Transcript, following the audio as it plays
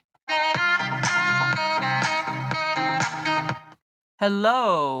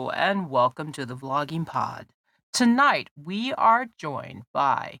Hello and welcome to the Vlogging Pod. Tonight we are joined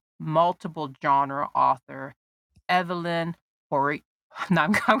by multiple genre author Evelyn Hori. No,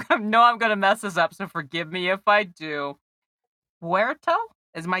 I'm going to mess this up, so forgive me if I do. Puerto?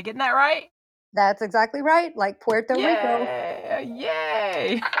 Am I getting that right? That's exactly right, like Puerto Rico. Yay!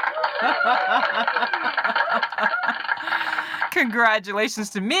 Yay!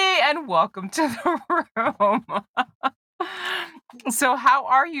 Congratulations to me and welcome to the room. So, how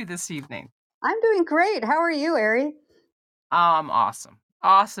are you this evening? I'm doing great. How are you, Ari? Awesome.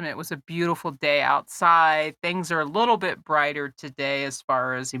 Awesome. It was a beautiful day outside. Things are a little bit brighter today as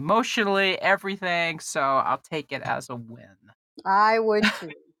far as emotionally everything, so I'll take it as a win. I would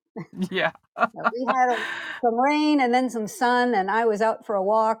too. Yeah. We had some rain and then some sun, and I was out for a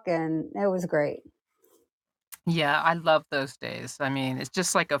walk, and it was great. Yeah, I love those days. I mean, it's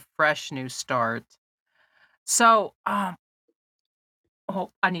just like a fresh new start. So, oh,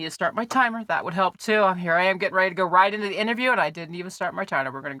 I need to start my timer. That would help too. Here I am getting ready to go right into the interview, and I didn't even start my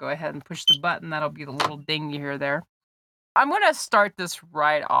timer. We're going to go ahead and push the button. That'll be the little ding you hear there. I'm going to start this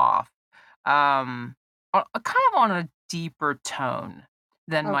right off. um, kind of on a deeper tone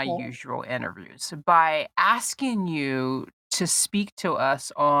than my Okay. usual interviews by asking you to speak to us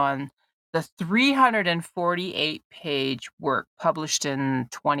on the 348-page work published in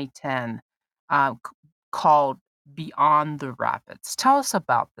 2010 called Beyond the Rapids. Tell us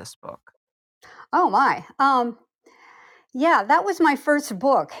about this book. Oh my. Yeah, that was my first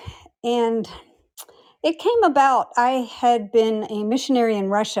book, and it came about. I had been a missionary in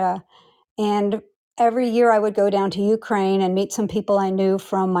Russia, and every year I would go down to Ukraine and meet some people I knew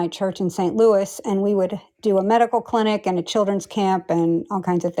from my church in St. Louis, and we would do a medical clinic and a children's camp and all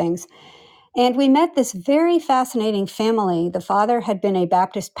kinds of things. And we met this very fascinating family. The father had been a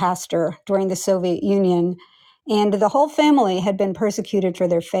Baptist pastor during the Soviet Union, and the whole family had been persecuted for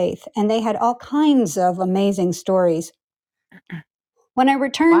their faith. And they had all kinds of amazing stories. When I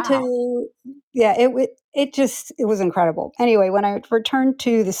returned Wow. to, yeah, it was incredible. Anyway, when I returned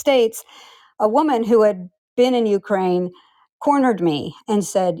to the States, a woman who had been in Ukraine cornered me and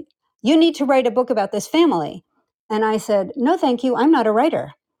said, "You need to write a book about this family." And I said, "No, thank you. I'm not a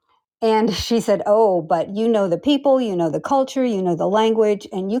writer." And she said, "Oh, but you know the people, you know the culture, you know the language,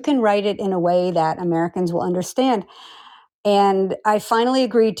 and you can write it in a way that Americans will understand." And I finally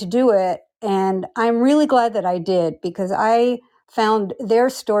agreed to do it. And I'm really glad that I did because I found their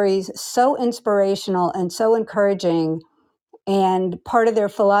stories so inspirational and so encouraging. And part of their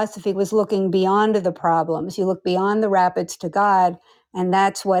philosophy was looking beyond the problems. You look beyond the rapids to God, and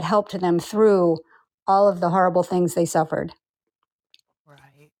that's what helped them through all of the horrible things they suffered.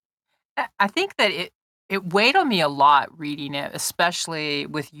 Right. I think that it weighed on me a lot reading it, especially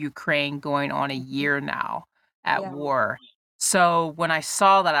with Ukraine going on a year now at Yeah. war. So when I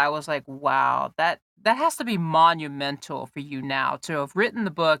saw that, I was like, "Wow, that has to be monumental for you now to have written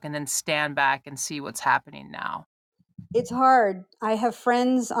the book and then stand back and see what's happening now." It's hard. I have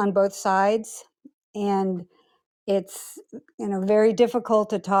friends on both sides, and it's very difficult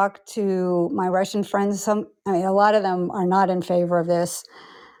to talk to my Russian friends. I mean, a lot of them are not in favor of this,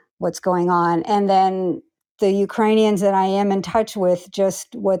 what's going on, and then the Ukrainians that I am in touch with,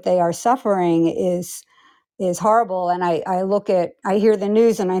 just what they are suffering is horrible. And I hear the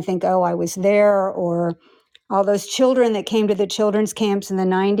news and I think, oh, I was there, or all those children that came to the children's camps in the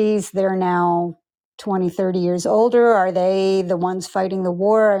 90s, they're now 20, 30 years older. Are they the ones fighting the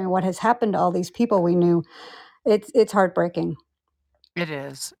war? I mean, what has happened to all these people we knew? It's heartbreaking. It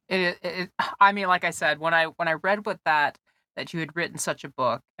is. I mean, like I said, when I read what that you had written such a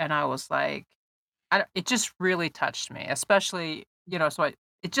book, and I was like, it just really touched me, especially, so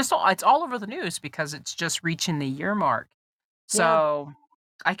it's all over the news because it's just reaching the year mark. Yeah, So,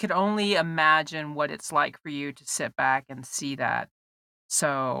 I could only imagine what it's like for you to sit back and see that.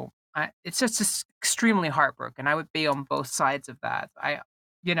 So, it's just extremely heartbroken. I would be on both sides of that. I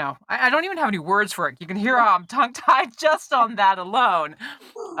don't even have any words for it. You can hear how I'm tongue-tied just on that alone.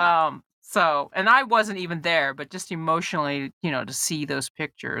 And I wasn't even there, but just emotionally, to see those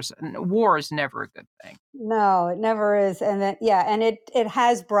pictures, and war is never a good thing. no, it never is. And then, yeah, and it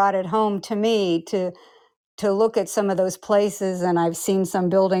has brought it home to me to look at some of those places, and I've seen some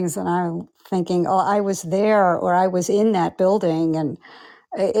buildings, and I'm thinking, oh, I was there, or I was in that building, and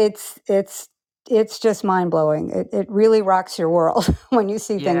it's it's it's just mind blowing. It really rocks your world when you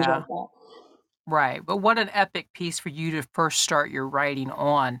see things Yeah. like that. Right, but what an epic piece for you to first start your writing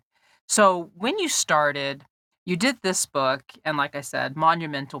on. So, when you started, you did this book, and like I said,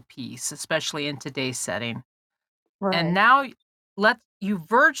 monumental piece, especially in today's setting. And Right. now, let's you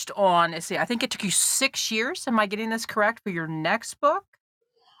verged on, let's see, I think it took you 6 years, am I getting this correct, for your next book?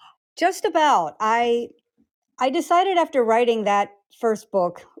 Just about. I decided after writing that first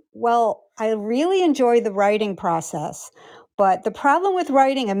book, well, I really enjoy the writing process. But the problem with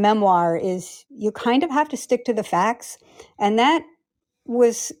writing a memoir is you kind of have to stick to the facts. And that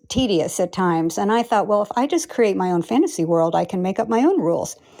was tedious at times. And I thought, well, if I just create my own fantasy world, I can make up my own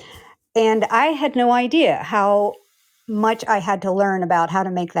rules. And I had no idea how much I had to learn about how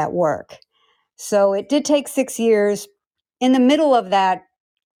to make that work. So it did take 6 years. In the middle of that,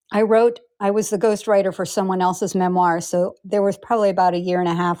 I was the ghostwriter for someone else's memoir. So there was probably about a year and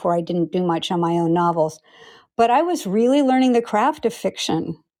a half where I didn't do much on my own novels. But I was really learning the craft of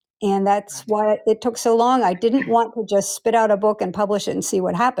fiction. And that's Right. why it took so long. I didn't want to just spit out a book and publish it and see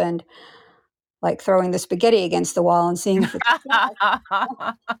what happened, like throwing the spaghetti against the wall and seeing if it stuck.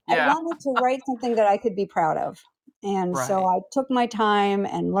 I Yeah, wanted to write something that I could be proud of. And so right, I took my time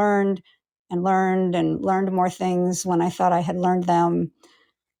and learned and learned and learned more things when I thought I had learned them.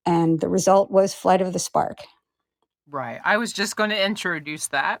 And the result was Flight of the Spark. right. I was just gonna introduce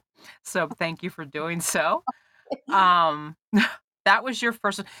that, so thank you for doing so. Um, that was your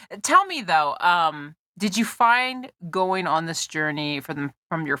first tell me though, did you find going on this journey from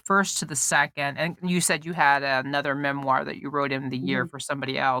your first to the second, and you said you had another memoir that you wrote in the year Mhm. for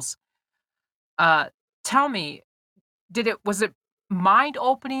somebody else. Uh, tell me, was it mind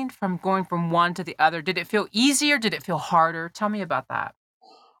opening from going from one to the other? Did it feel easier? Did it feel harder? Tell me about that.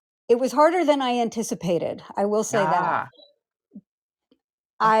 It was harder than I anticipated. I will say that. Ah,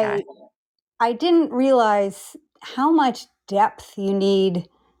 I okay. I didn't realize how much depth you need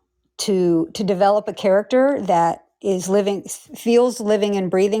to develop a character that is living feels living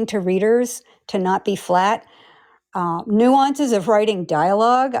and breathing to readers, to not be flat. Nuances of writing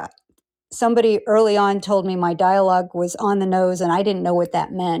dialogue. Somebody early on told me my dialogue was on the nose, and I didn't know what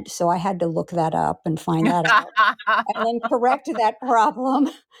that meant, so I had to look that up and find that out, and then correct that problem.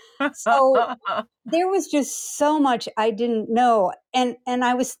 So there was just so much I didn't know, and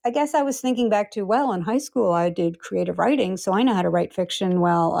I guess I was thinking back to, well, in high school I did creative writing, so I know how to write fiction.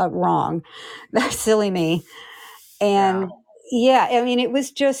 Well, wrong. That's silly me. Yeah, And yeah, I mean, it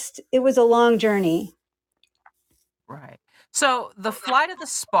was a long journey. right. So, The Flight of the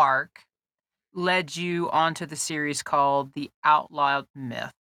Spark led you onto the series called The Outlawed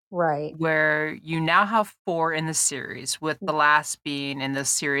Myth, Right. where you now have 4 in the series, with the last being in this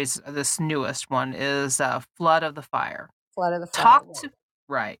series, this newest one is, Flood of the Fire. Flood of the Fire. Talk to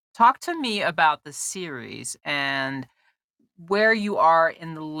Right. Talk to me about the series and where you are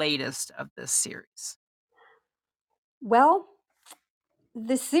in the latest of this series. Well,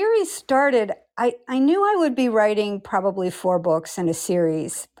 the series started, I knew I would be writing probably 4 books in a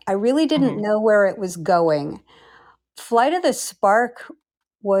series. I really didn't Mhm. know where it was going. Flight of the Spark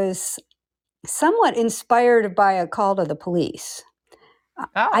was somewhat inspired by a call to the police.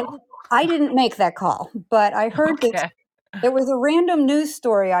 I Oh, I didn't make that call, but I heard this. okay. It was a random news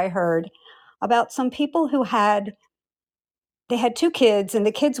story I heard about some people who they had 2 kids, and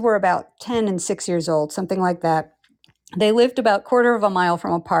the kids were about 10 and 6 years old, something like that. They lived about quarter of a mile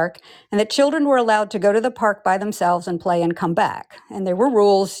from a park, and the children were allowed to go to the park by themselves and play and come back. And there were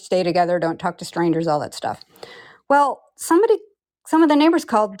rules: stay together, don't talk to strangers, all that stuff. Well, some of the neighbors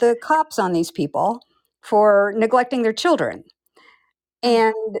called the cops on these people for neglecting their children.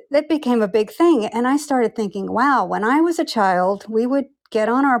 Mm. And that became a big thing. And I started thinking, wow, when I was a child, we would get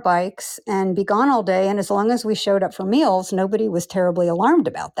on our bikes and be gone all day. And as long as we showed up for meals, nobody was terribly alarmed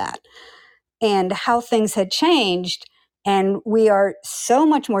about that. And how things had changed. And we are so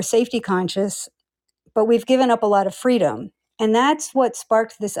much more safety conscious, but we've given up a lot of freedom. And that's what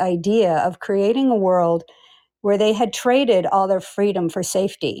sparked this idea of creating a world where they had traded all their freedom for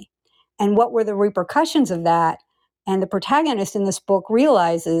safety. And what were the repercussions of that? And the protagonist in this book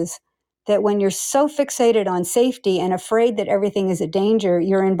realizes that when you're so fixated on safety and afraid that everything is a danger,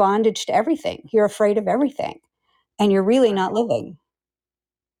 you're in bondage to everything. You're afraid of everything, and you're really Right. not living.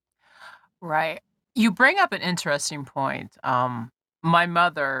 Right. You bring up an interesting point. My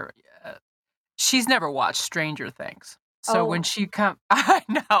mother, uh, she's never watched Stranger Things. So when Oh, she come I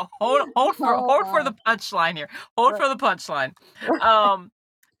know, oh hold for my. the punchline here. Hold Right. for the punchline. Um,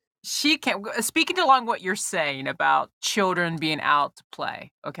 she can't speaking along what you're saying about children being out to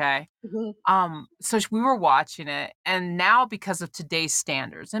play, okay? Mhm. We were watching it, and now because of today's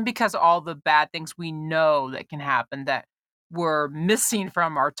standards and because all the bad things we know that can happen that were missing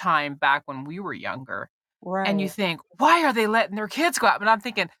from our time back when we were younger, and you Right. think, "Why are they letting their kids go out?" But I'm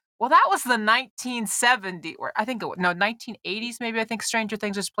thinking, "Well, that was the 1970 or I think it wa no, 1980s maybe I think Stranger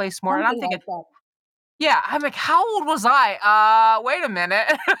Things was placed more," and I'm Something thinking, like that. Yeah, I'm like, "How old was I? Wait a minute."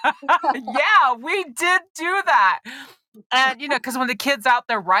 Yeah, we did do that. And, because when the kid's out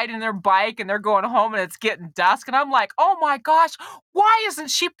there riding their bike and they're going home and it's getting dusk, and I'm like, "Oh my gosh, why isn't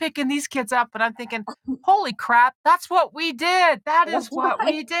she picking these kids up?" And I'm thinking, "Holy crap, that's what we did. That is That's what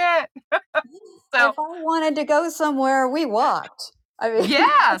right. we did." So If I wanted to go somewhere, we walked. I mean,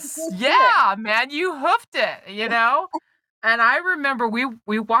 yes, just did it. yeah, man, you hoofed it. And I remember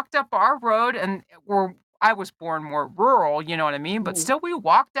we walked up our road and I was born more rural, you know what I mean? But Mhm. still we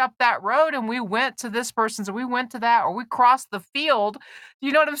walked up that road and we went to this person's and we went to that or we crossed the field,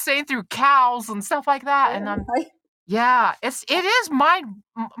 you know what I'm saying, through cows and stuff like that. And Right. yeah, it is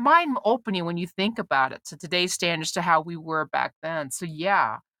mind opening when you think about it to today's standards to how we were back then. So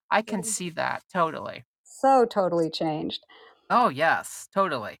yeah, I can see that totally. So totally changed. Oh yes,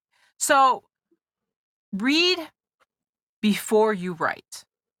 totally. So read before you write.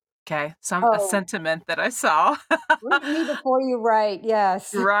 Okay, some a Oh, sentiment that I saw. read me before you write.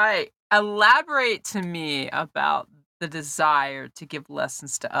 Yes. Right. Elaborate to me about the desire to give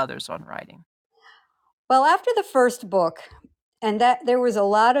lessons to others on writing. Well, after the first book, and that there was a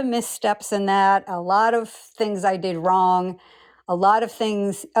lot of missteps in that, a lot of things I did wrong, a lot of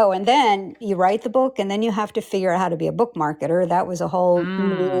things. Oh, and then you write the book, and then you have to figure out how to be a book marketer. That was a whole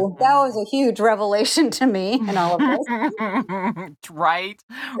new, that was Mhm. a huge revelation to me and all of this. Right,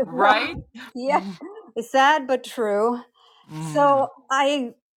 right. So, yeah, sad but true. Mm, So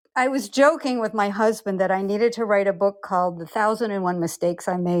I was joking with my husband that I needed to write a book called The 1001 Mistakes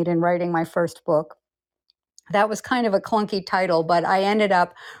I Made in Writing My First Book. That was kind of a clunky title, but I ended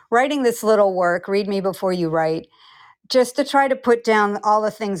up writing this little work, Read Me Before You Write, just to try to put down all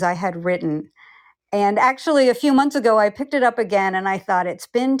the things I had written. And actually, a few months ago, I picked it up again and I thought, it's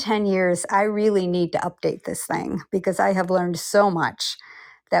been 10 years. I really need to update this thing because I have learned so much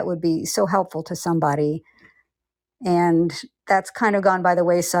that would be so helpful to somebody. And that's kind of gone by the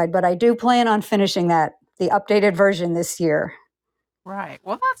wayside, but I do plan on finishing that, the updated version this year. right.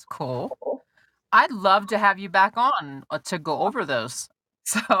 Well, that's cool. I'd love to have you back on to go over those.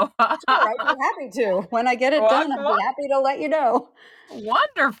 So, Sure, I'd be happy to. When I get it well, done, I'd be happy to let you know.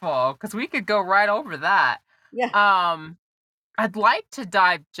 wonderful, because we could go right over that. Yeah. Um, I'd like to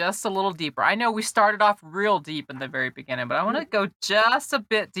dive just a little deeper. I know we started off real deep in the very beginning, but I want to go just a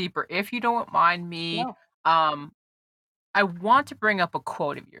bit deeper, if you don't mind me. No. Um, I want to bring up a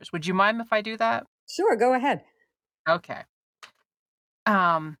quote of yours. Would you mind if I do that? Sure, go ahead. Okay.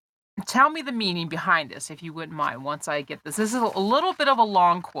 Um, Tell me the meaning behind this, if you wouldn't mind, once I get this. This is a little bit of a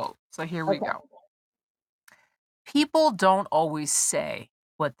long quote, so here we Okay. go. People don't always say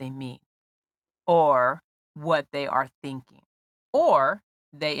what they mean or what they are thinking, or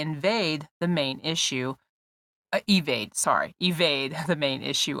they evade the main issue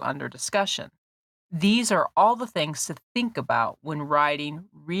under discussion. These are all the things to think about when writing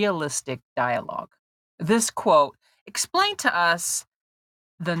realistic dialogue. This quote explain to us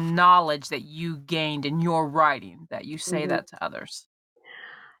the knowledge that you gained in your writing that you say Mhm. that to others.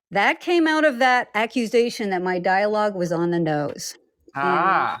 That came out of that accusation that my dialogue was on the nose. And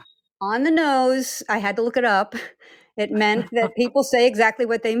Ah, on the nose, I had to look it up. It meant that people say exactly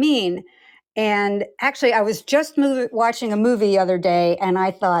what they mean. And actually, I was just watching a movie the other day, and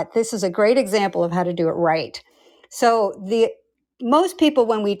I thought this is a great example of how to do it right. So the most people,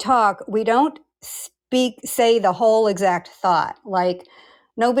 when we talk, we don't say the whole exact thought. Like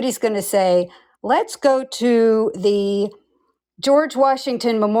nobody's going to say, "Let's go to the George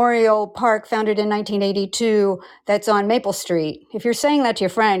Washington Memorial Park, founded in 1982, that's on Maple Street." If you're saying that to your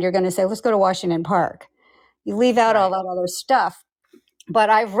friend, you're going to say, "Let's go to Washington Park." You leave out all right. that other stuff. But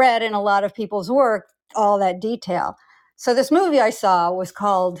I've read in a lot of people's work all that detail. So this movie I saw was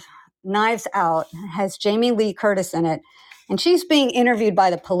called Knives Out. It has Jamie Lee Curtis in it. And she's being interviewed by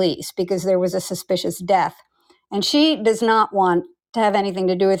the police because there was a suspicious death. And she does not want to have anything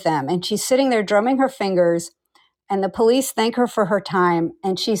to do with them. And she's sitting there drumming her fingers, and the police thank her for her time.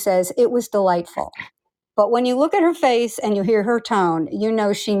 And she says, "It was delightful." But when you look at her face and you hear her tone, you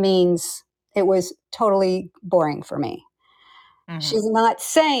know she means it was totally boring for me. Mhm. She's not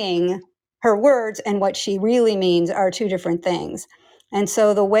saying her words, and what she really means are two different things. And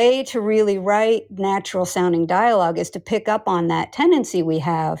so the way to really write natural sounding dialogue is to pick up on that tendency we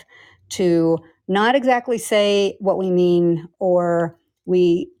have to not exactly say what we mean, or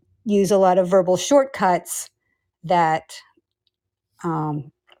we use a lot of verbal shortcuts that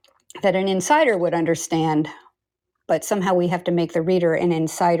um, that an insider would understand, but somehow we have to make the reader an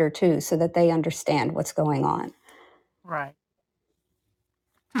insider too, so that they understand what's going on. Right.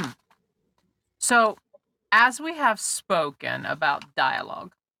 Hmm. So, as we have spoken about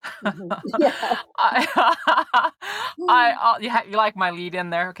dialogue, Mhm. Yeah. I you like my lead in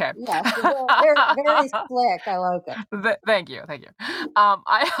there? Okay. Yes, very, very, very slick. I like it. Thank you, thank you.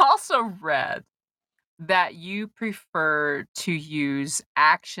 I also read that you prefer to use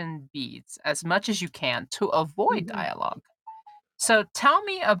action beats as much as you can to avoid Mhm. dialogue. So tell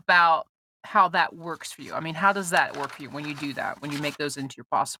me about how that works for you. I mean, how does that work for you when you do that, when you make those into your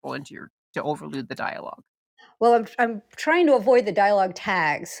possible into your to overload the dialogue? Well, I'm trying to avoid the dialogue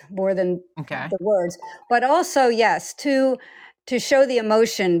tags more than Okay. the words, but also, yes, to show the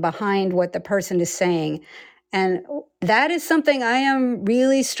emotion behind what the person is saying, and that is something I am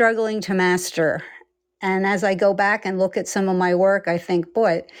really struggling to master. And as I go back and look at some of my work, I think,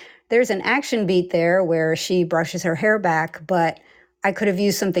 boy, there's an action beat there where she brushes her hair back, but I could have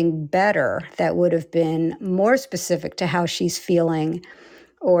used something better that would have been more specific to how she's feeling,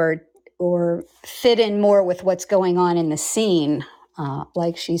 or fit in more with what's going on in the scene,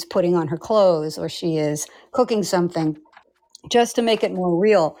 like she's putting on her clothes or she is cooking something, just to make it more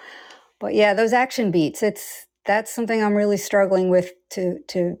real. But yeah, those action beats, that's something I'm really struggling with,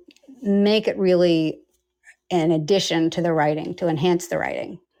 to make it really an addition to the writing, to enhance the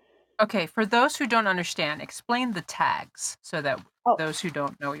writing. Okay, for those who don't understand, explain the tags so that Oh, those who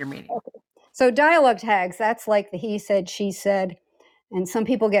don't know what you're meaning. okay. So dialogue tags, that's like the he said, she said, and some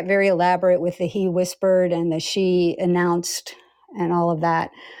people get very elaborate with the he whispered and the she announced and all of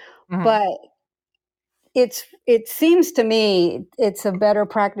that. Mhm. But it seems to me it's a better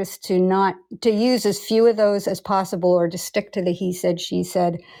practice to not to use as few of those as possible, or to stick to the he said, she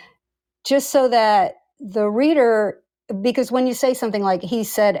said, just so that the reader, because when you say something like he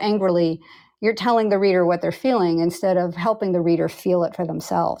said angrily, you're telling the reader what they're feeling instead of helping the reader feel it for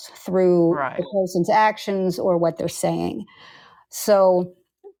themselves through the Right. person's actions or what they're saying. So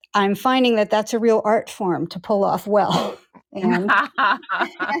I'm finding that that's a real art form to pull off well. and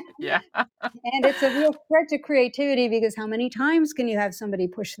Yeah. and it's a real stretch of creativity, because how many times can you have somebody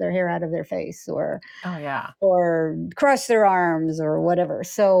push their hair out of their face, Oh, yeah. or cross their arms or whatever?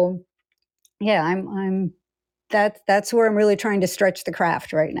 So yeah, I'm that's where I'm really trying to stretch the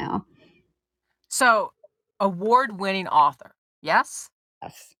craft right now. So, award-winning author, yes?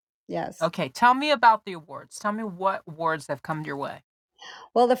 Yes. Yes. Okay, tell me about the awards. Tell me what awards have come your way.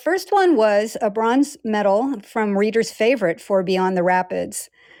 Well, the first one was a bronze medal from Reader's Favorite for Beyond the Rapids.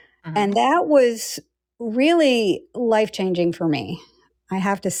 And Mhm. that was really life-changing for me, I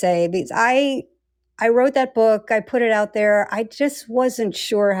have to say, because I wrote that book, I put it out there, I just wasn't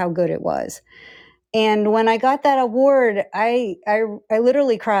sure how good it was. And when I got that award, I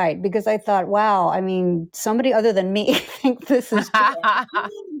literally cried, because I thought, "Wow, I mean, somebody other than me think this is good."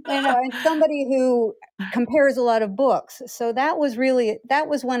 And somebody who compares a lot of books. So that was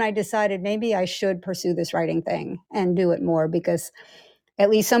when I decided maybe I should pursue this writing thing and do it more, because at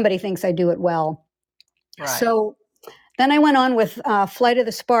least somebody thinks I do it well. Right. So then I went on with Flight of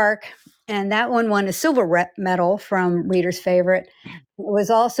the Spark, and that one won a silver medal from Reader's Favorite. It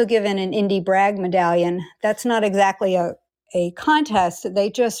was also given an Indie Brag medallion. That's not exactly a contest. They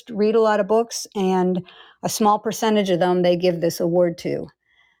just read a lot of books, and a small percentage of them they give this award to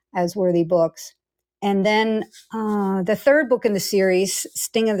as worthy books. And then the third book in the series,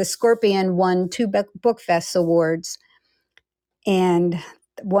 Sting of the Scorpion, won two Book Fest awards, and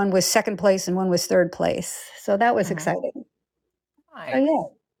one was second place and one was third place. So that was Mhm. exciting. So Nice. yeah.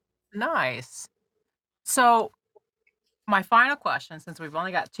 Nice. So, my final question, since we've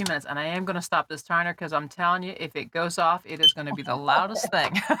only got 2 minutes, and I am gonna stop this timer because 'cause I'm telling you, if it goes off, it is gonna be the loudest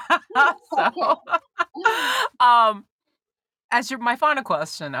thing. So, Okay. um, as your my final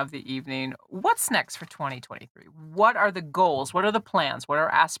question of the evening, what's next for 2023? What are the goals? What are the plans? What are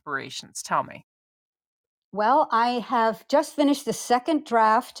aspirations? Tell me. Well, I have just finished the second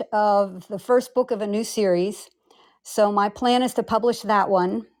draft of the first book of a new series. So my plan is to publish that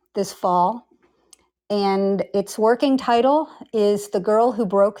one this fall. And its working title is The Girl Who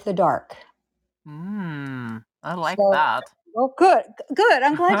Broke the Dark. I like So, that. well, good, good.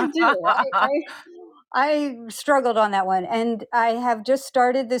 I'm glad you do. I struggled on that one, and I have just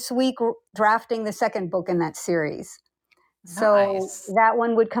started this week drafting the second book in that series. So Nice. that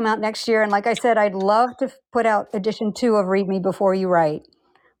one would come out next year. And like I said, I'd love to put out edition two of Read Me Before You Write.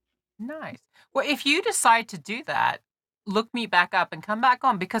 Nice. Well, if you decide to do that, look me back up and come back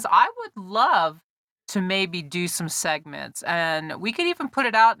on because I would love to maybe do some segments and we could even put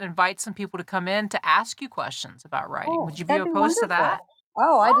it out and invite some people to come in to ask you questions about writing. Oh, Would you be that'd be opposed to that? wonderful.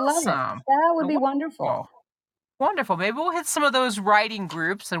 Oh, I'd love it. Awesome. That would be wonderful. Wonderful. Wonderful. Maybe we'll hit some of those writing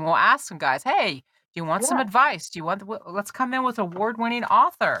groups and we'll ask some guys, hey, do you want some Yeah, advice? Do you want, let's come in with award-winning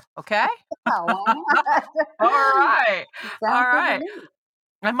author. Okay. yeah, why not? All right. All Sounds good to right. me.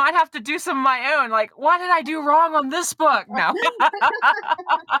 I might have to do some of my own, like, "What did I do wrong on this book?" No.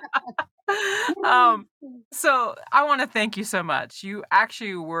 Um, so I wanna thank you so much. You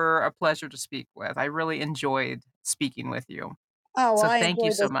actually were a pleasure to speak with. I really enjoyed speaking with you. Oh, well, So I thank you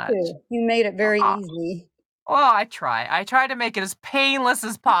enjoyed so this much. too. You made it very Aw. easy. Well, I try. I try to make it as painless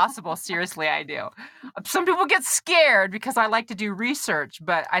as possible. Seriously, I do. Some people get scared because I like to do research,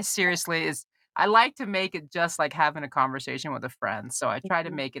 but I like to make it just like having a conversation with a friend. So I try to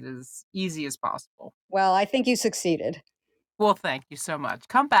Mhm. make it as easy as possible. Well, I think you succeeded. Well, thank you so much.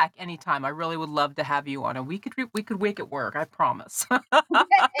 Come back anytime. I really would love to have you on, and we could make it work. I promise.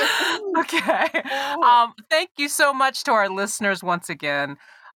 Okay. Oh. Thank you so much to our listeners once again.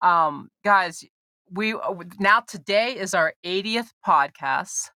 Guys, now today is our 80th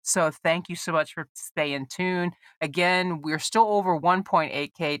podcast. So thank you so much for staying tuned. Again, we're still over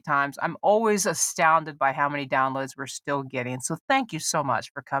 1.8K times. I'm always astounded by how many downloads we're still getting. So thank you so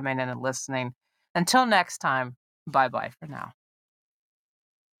much for coming in and listening. Until next time, bye bye for now.